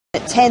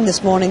At 10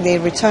 this morning, they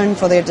return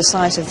for their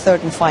decisive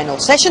third and final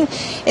session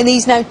in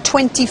these now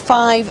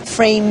 25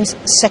 frames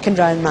second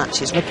round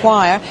matches,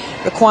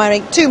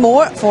 requiring 2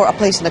 more for a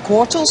place in the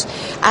quarters.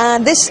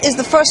 And this is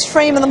the first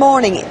frame of the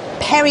morning.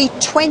 Perry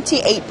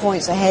 28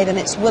 points ahead, and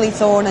it's Willie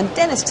Thorne and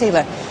Dennis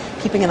Taylor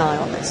keeping an eye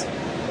on this.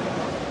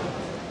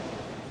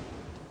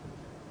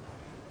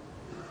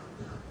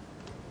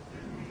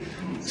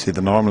 See,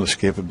 the normal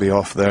escape would be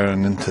off there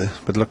and into,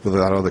 but look where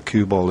that other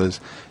cue ball is.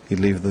 He'd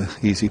leave the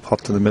easy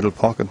pot to the middle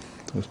pocket,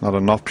 so it's not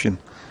an option.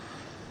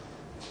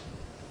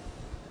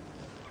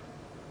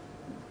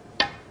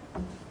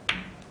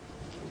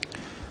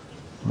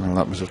 Well,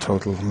 that was a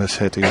total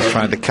mishit. He was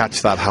trying to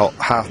catch that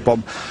half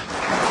bob.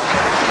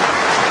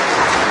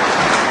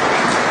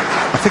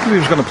 I think if he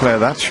was going to play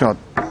that shot,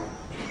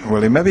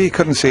 well, maybe he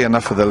couldn't see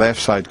enough of the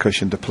left side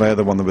cushion to play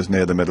the one that was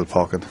near the middle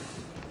pocket.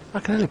 I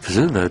can only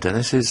presume, though,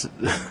 Dennis, is...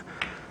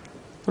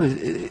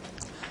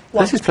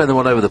 Unless he's playing the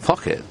one over the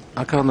pocket,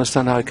 I can't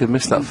understand how he could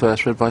miss that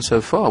first red by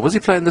so far. Was he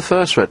playing the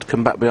first red to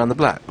come back behind the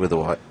black with the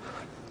white?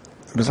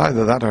 It was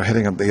either that or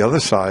hitting up the other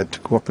side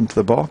to go up into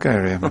the balk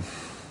area.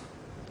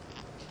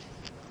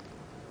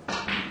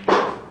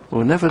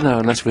 We'll never know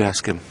unless we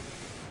ask him.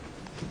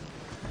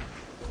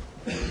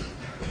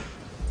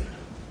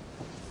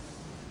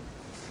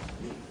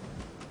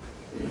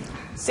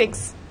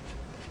 Six.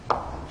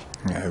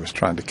 Yeah, he was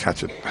trying to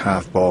catch it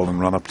half ball and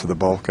run up to the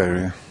balk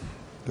area.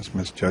 Just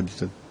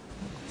misjudged it.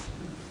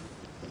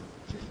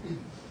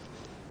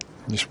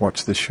 Just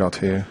watch this shot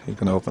here. He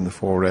can open the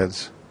 4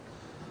 reds.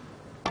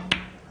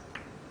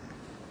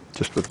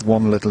 Just with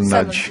one little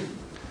nudge.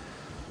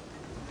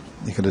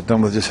 He could have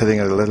done with just hitting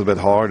it a little bit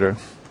harder,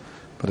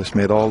 but it's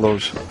made all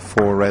those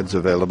 4 reds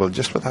available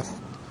just with that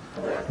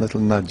little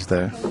nudge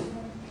there.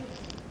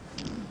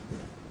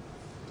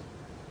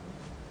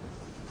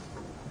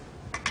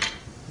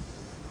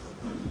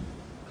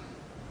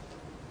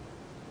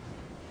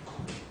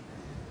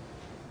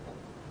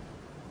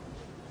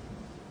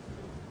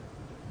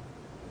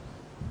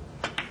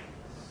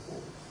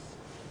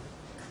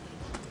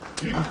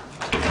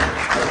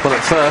 Well,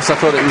 at first I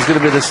thought it was going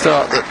to be the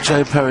start that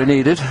Joe Perry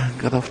needed.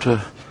 Got off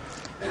to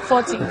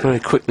a very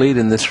quick lead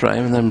in this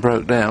frame and then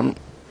broke down.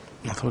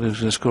 I thought he was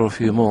going to score a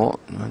few more,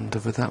 and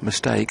with that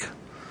mistake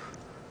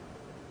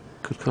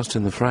could cost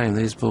him the frame.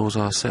 These balls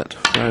are set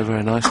very,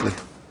 very nicely.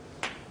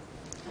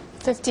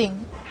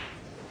 15.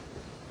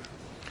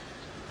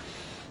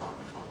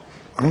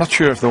 I'm not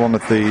sure if the one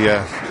at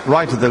the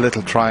right of the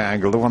little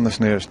triangle, the one that's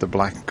nearest the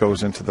black,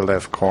 goes into the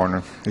left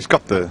corner. He's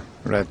got the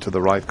red to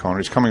the right corner.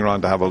 He's coming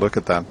around to have a look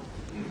at that.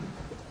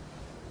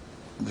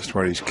 Just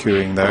where he's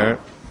cueing there.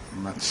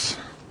 And that's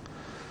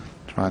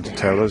trying to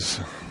tell us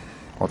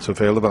what's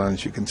available. And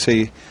as you can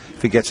see,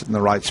 if he gets it in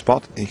the right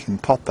spot, he can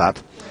pot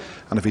that.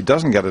 And if he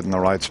doesn't get it in the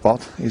right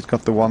spot, he's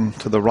got the one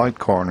to the right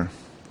corner.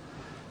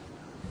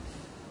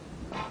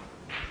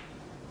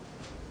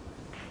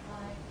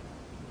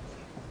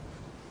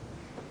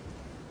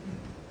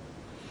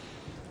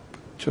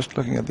 Just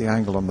looking at the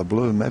angle on the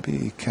blue, maybe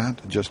he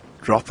can't just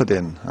drop it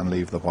in and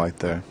leave the white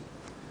there.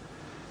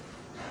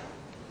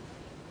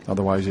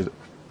 Otherwise, you'd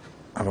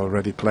have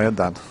already played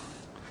that.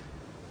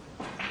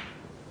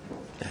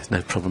 There's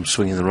no problem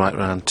swinging the right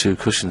round 2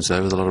 cushions,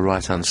 though, with a lot of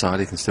right-hand side.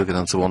 He can still get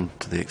onto one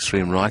to the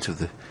extreme right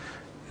of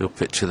your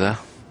picture there.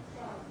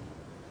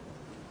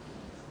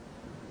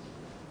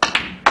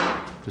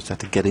 Just had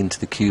to get into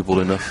the cue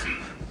ball enough.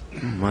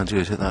 Mind you,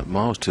 he's hit that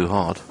miles too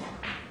hard.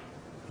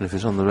 And if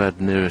it's on the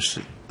red nearest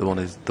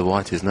the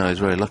white is now, he's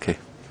very lucky.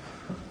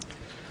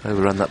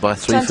 Overran that by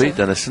 3 feet,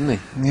 Dennis, didn't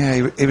he?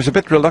 Yeah, he was a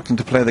bit reluctant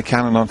to play the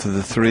cannon onto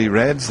the 3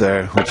 reds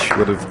there, which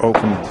would have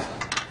opened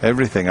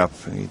everything up.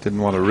 He didn't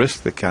want to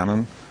risk the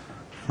cannon.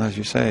 And as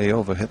you say, he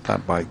overhit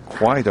that by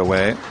quite a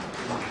way.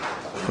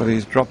 But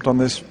he's dropped on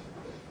this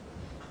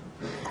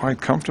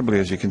quite comfortably,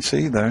 as you can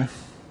see there.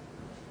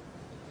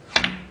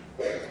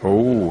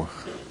 Oh,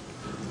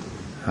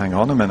 hang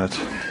on a minute.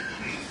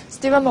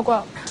 Stephen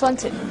Maguire,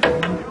 20.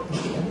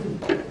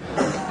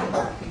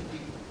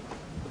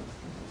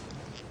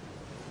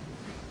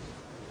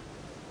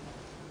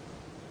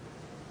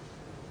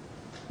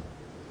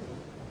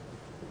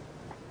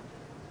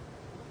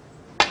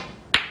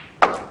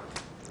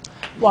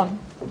 One.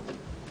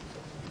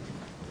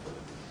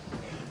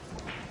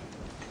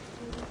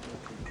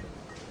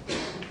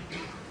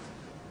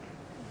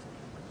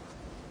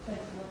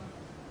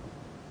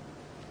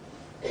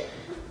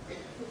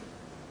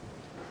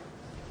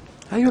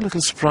 Are you a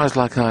little surprised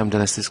like I am,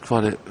 Dennis? There's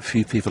quite a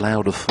few people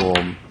out of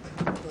form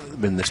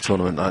in this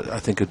tournament. I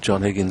think of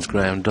John Higgins,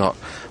 Graham Dott,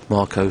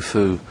 Marco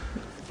Fu.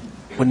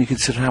 When you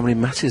consider how many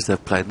matches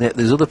they've played,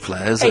 there's other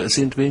players that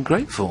seem to be in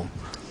great form.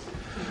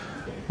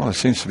 Well, it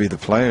seems to be the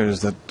players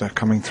that are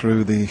coming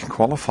through the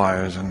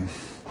qualifiers, and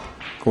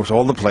of course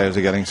all the players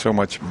are getting so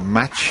much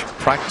match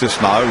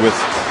practice now with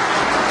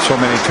so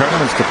many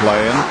tournaments to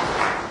play in.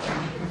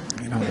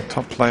 You know, the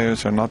top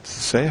players are not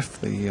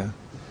safe. The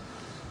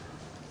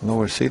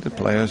lower seeded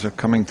players are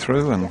coming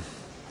through, and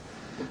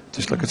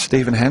just look at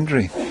Stephen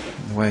Hendry,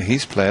 the way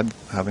he's played,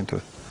 having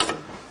to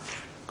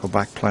go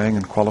back playing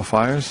in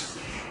qualifiers,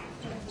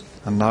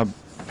 and now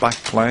back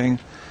playing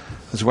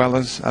as well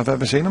as I've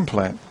ever seen him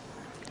play.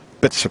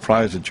 Bit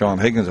surprised at John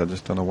Higgins. I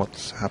just don't know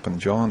what's happened,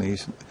 John. He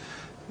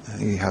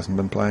hasn't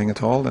been playing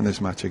at all in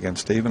his match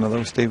against Stephen,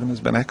 although Stephen has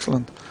been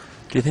excellent.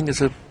 Do you think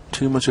it's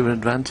too much of an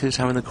advantage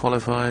having the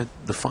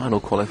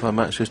final qualifier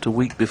match just a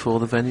week before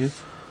the venue?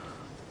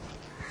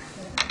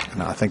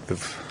 No, I think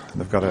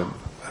they've got a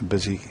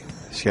busy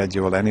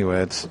schedule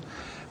anyway.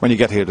 When you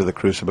get here to the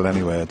Crucible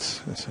anyway,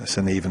 it's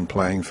an even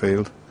playing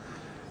field.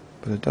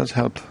 But it does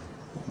help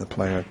the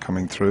player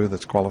coming through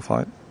that's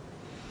qualified.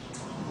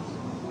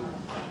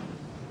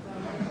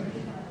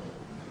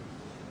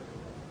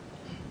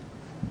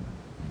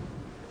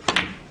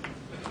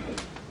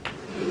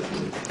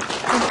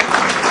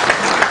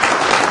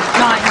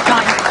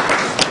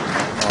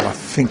 Well, I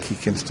think he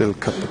can still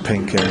cut the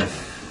pink in.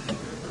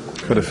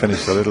 Could have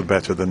finished a little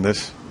better than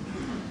this.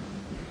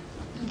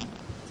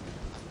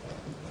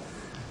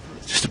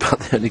 Just about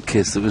the only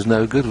kiss that was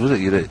no good, was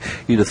it?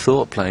 You'd have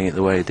thought playing it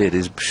the way he did,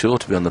 he's sure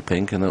to be on the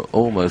pink and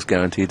almost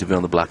guaranteed to be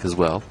on the black as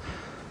well.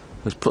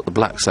 Let's put the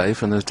black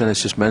safe, and as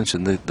Dennis just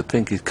mentioned, the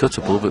pink is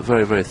cuttable but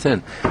very, very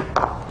thin.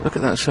 Look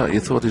at that shot, you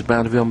thought he's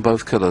bound to be on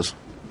both colours.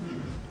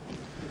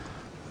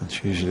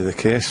 That's usually the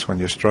case when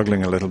you're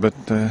struggling a little bit.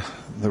 They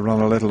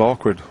run a little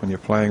awkward. When you're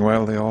playing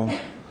well, they all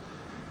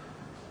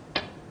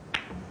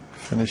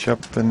finish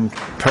up in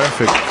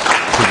perfect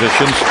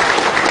positions.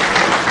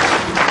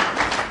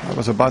 That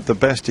was about the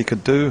best he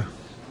could do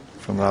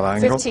from that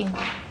angle. 15.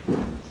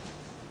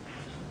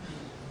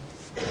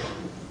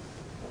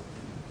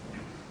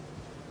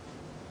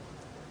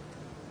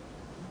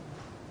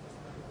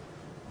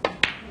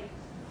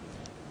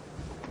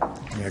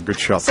 Yeah, good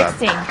shot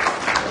 16.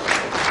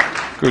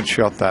 that. Good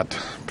shot that.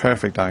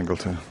 Perfect angle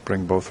to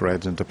bring both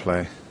reds into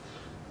play.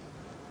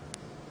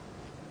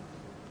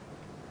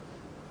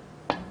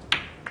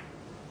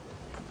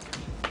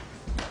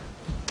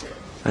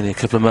 Only a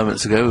couple of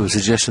moments ago we were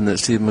suggesting that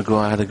Stephen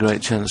Maguire had a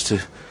great chance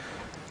to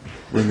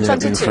win the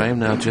opening frame.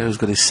 Now Joe's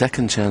got his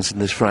second chance in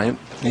this frame.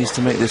 Needs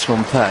to make this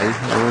one pay.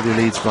 Already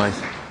leads by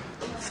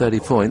 30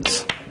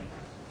 points.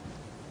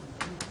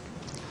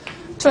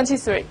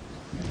 23.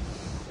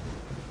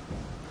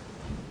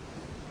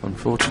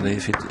 Unfortunately,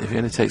 if he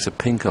only takes a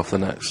pink off the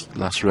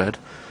last red,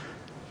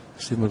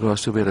 Stephen Maguire will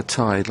still be able to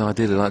tie. He'd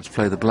ideally like to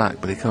play the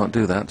black, but he can't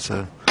do that,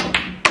 so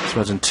I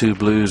imagine 2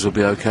 blues will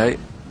be okay.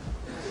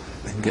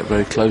 He can get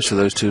very close to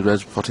those 2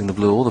 reds, potting the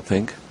blue or the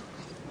pink.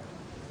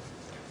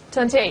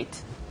 28.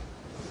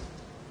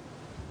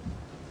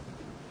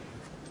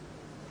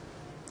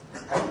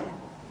 I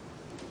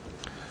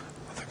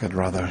think I'd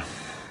rather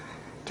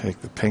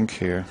take the pink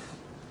here,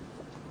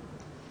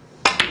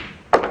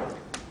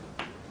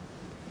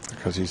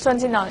 because he's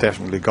 29.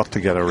 definitely got to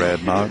get a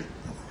red now.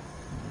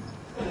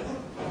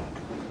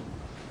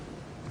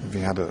 If he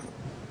had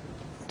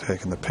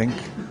taken the pink,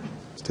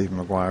 Stephen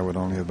Maguire would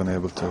only have been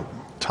able to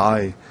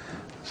tie,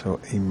 so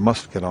he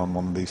must get on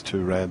one of these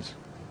 2 reds.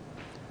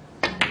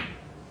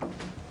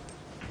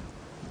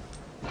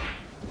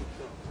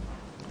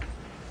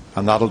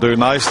 And that'll do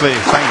nicely.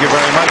 Thank you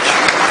very much.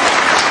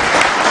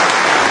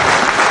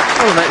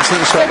 What an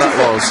excellent shot that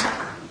was.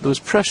 There was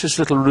precious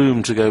little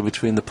room to go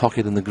between the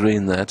pocket and the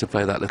green there to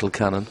play that little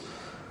cannon.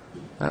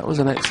 That was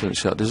an excellent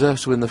shot.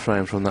 Deserves to win the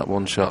frame from that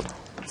one shot,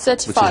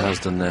 35. which he has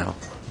done now.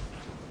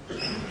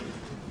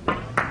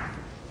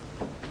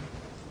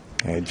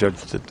 Yeah, he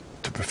judged it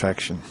to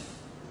perfection.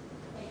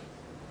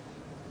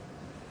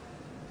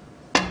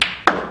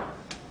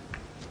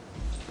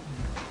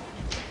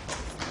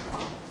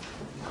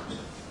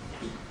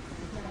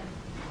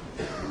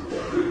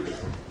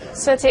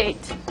 $38.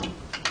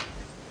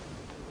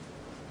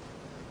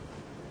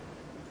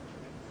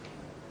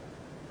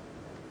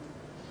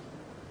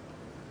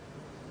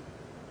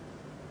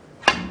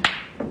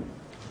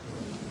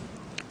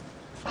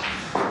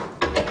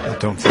 I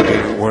don't think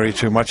I worry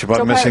too much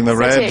about missing the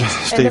red.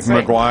 Stephen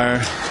Maguire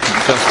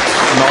just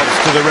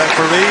nods to the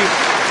referee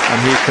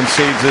and he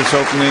concedes his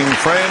opening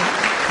frame.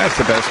 That's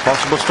the best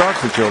possible start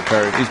for Joe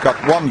Perry. He's got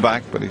 1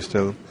 back, but he's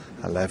still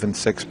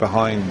 11-6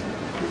 behind.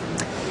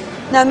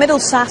 Now, Middle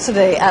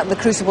Saturday at the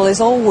Crucible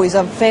is always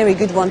a very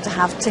good one to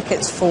have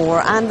tickets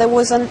for, and there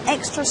was an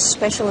extra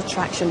special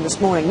attraction this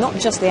morning, not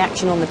just the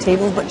action on the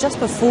tables, but just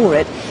before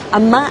it,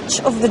 a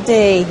match of the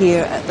day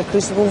here at the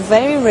Crucible.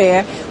 Very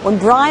rare. When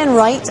Brian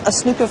Wright, a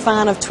snooker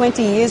fan of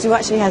 20 years, who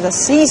actually has a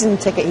season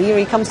ticket here,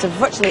 he comes to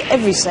virtually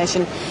every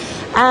session,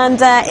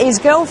 and his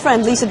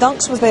girlfriend Lisa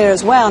Dunks was there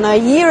as well. Now, a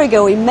year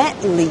ago he met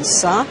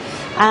Lisa,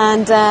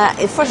 and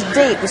his first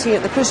date was here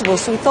at the Crucible,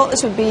 so we thought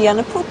this would be an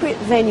appropriate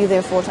venue,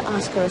 therefore, to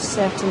ask her a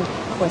certain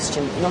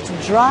question. Not a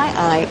dry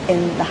eye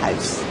in the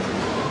house.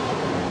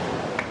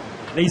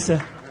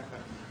 Lisa,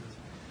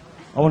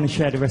 I want to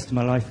share the rest of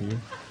my life with you.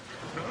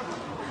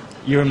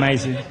 You're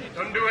amazing.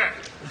 Don't do it.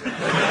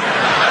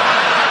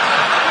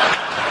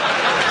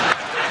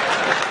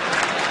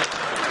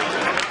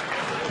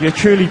 You're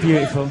truly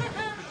beautiful.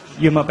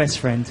 You're my best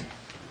friend.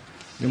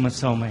 You're my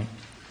soulmate.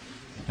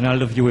 And I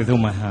love you with all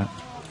my heart.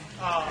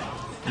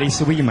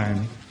 Lisa, will you marry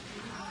me?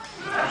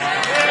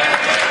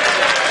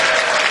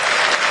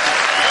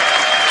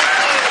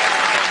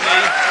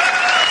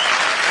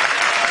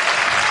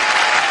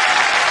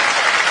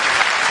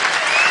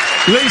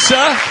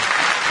 Lisa,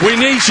 we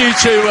need you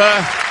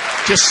to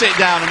just sit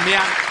down and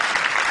meow.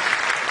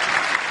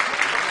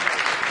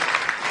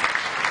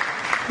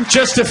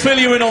 Just to fill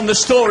you in on the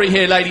story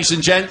here, ladies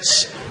and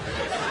gents.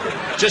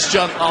 Just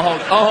jump. I'll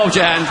hold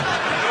your hand.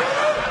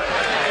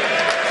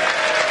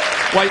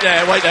 Wait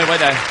there.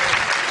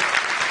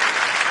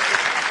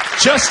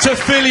 Just to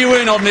fill you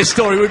in on this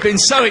story, we've been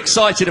so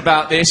excited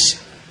about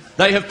this.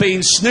 They have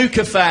been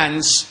snooker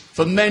fans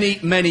for many,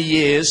 many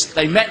years.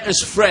 They met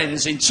as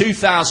friends in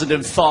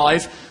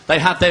 2005. They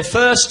had their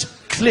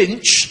first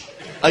clinch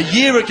a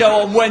year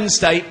ago on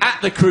Wednesday at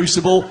the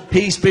Crucible.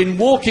 He's been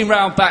walking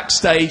round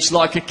backstage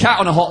like a cat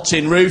on a hot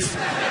tin roof.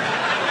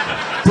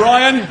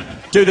 Brian,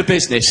 do the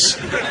business.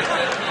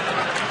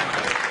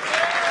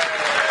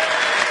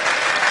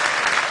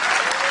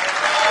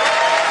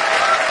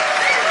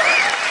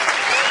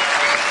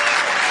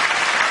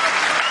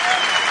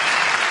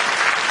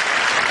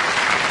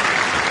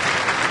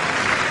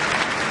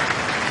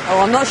 Oh,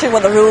 I'm not sure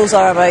what the rules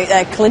are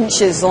about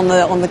clinches on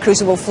the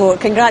Crucible floor.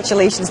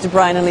 Congratulations to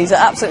Brian and Lisa.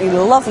 Absolutely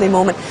lovely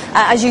moment.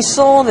 As you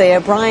saw there,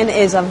 Brian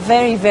is a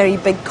very, very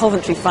big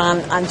Coventry fan,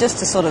 and just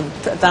to sort of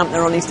put a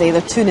dampener on his day,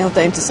 they're 2-0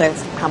 down to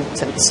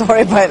Southampton.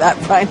 Sorry about that,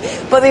 Brian.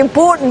 But the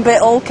important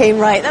bit all came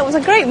right. That was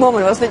a great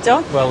moment, wasn't it,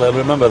 John? Well, they'll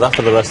remember that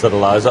for the rest of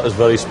their lives. That was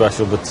very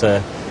special. But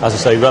as I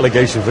say,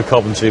 relegation for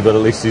Coventry, but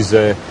at least he's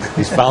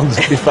found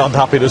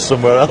happiness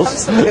somewhere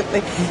else.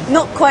 Absolutely.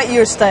 Not quite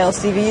your style,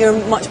 Stevie. You're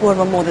much more of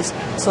a modest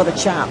sort of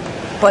chap,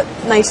 but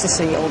nice to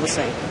see you all the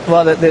same.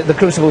 Well, the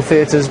Crucible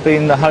Theatre's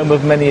been the home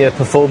of many a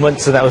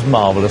performance, and that was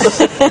marvellous.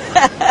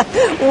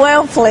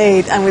 Well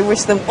played, and we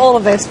wish them all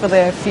the best for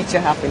their future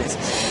happiness.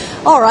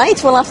 All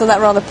right, well, after that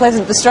rather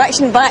pleasant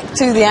distraction, back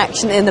to the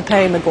action in the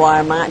Perry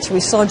Maguire match. We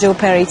saw Joe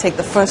Perry take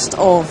the first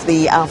of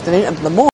the afternoon, of the morning.